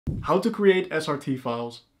How to create SRT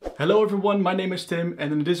files. Hello everyone, my name is Tim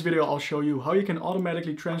and in this video I'll show you how you can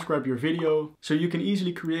automatically transcribe your video so you can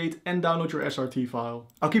easily create and download your SRT file.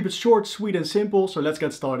 I'll keep it short, sweet and simple, so let's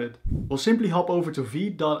get started. We'll simply hop over to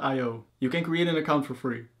Veed.io. You can create an account for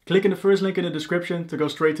free. Click in the first link in the description to go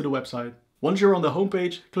straight to the website. Once you're on the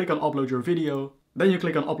homepage, click on upload your video. Then you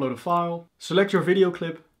click on upload a file, select your video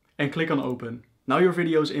clip and click on open. Now your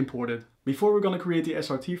video is imported. Before we're going to create the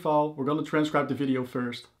SRT file, we're going to transcribe the video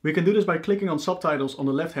first. We can do this by clicking on Subtitles on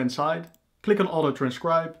the left hand side, click on Auto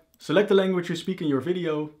Transcribe, select the language you speak in your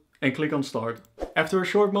video and click on Start. After a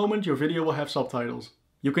short moment your video will have subtitles.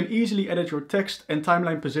 You can easily edit your text and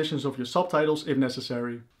timeline positions of your subtitles if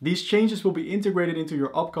necessary. These changes will be integrated into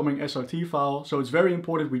your upcoming SRT file, so it's very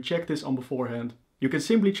important we check this on beforehand. You can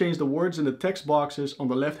simply change the words in the text boxes on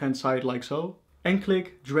the left hand side like so, and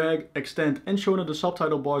click, drag, extend and shorten the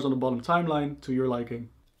subtitle bars on the bottom timeline to your liking.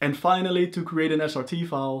 And finally, to create an SRT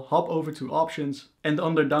file, hop over to Options and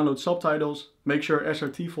under Download Subtitles, make sure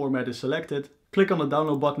SRT format is selected, click on the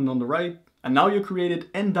download button on the right, and now you created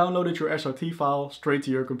and downloaded your SRT file straight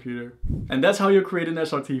to your computer. And that's how you create an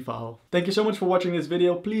SRT file. Thank you so much for watching this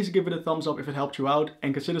video. Please give it a thumbs up if it helped you out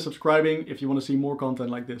and consider subscribing if you want to see more content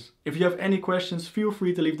like this. If you have any questions, feel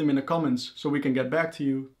free to leave them in the comments so we can get back to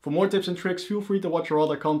you. For more tips and tricks, feel free to watch our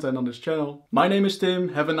other content on this channel. My name is Tim,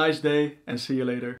 have a nice day and see you later.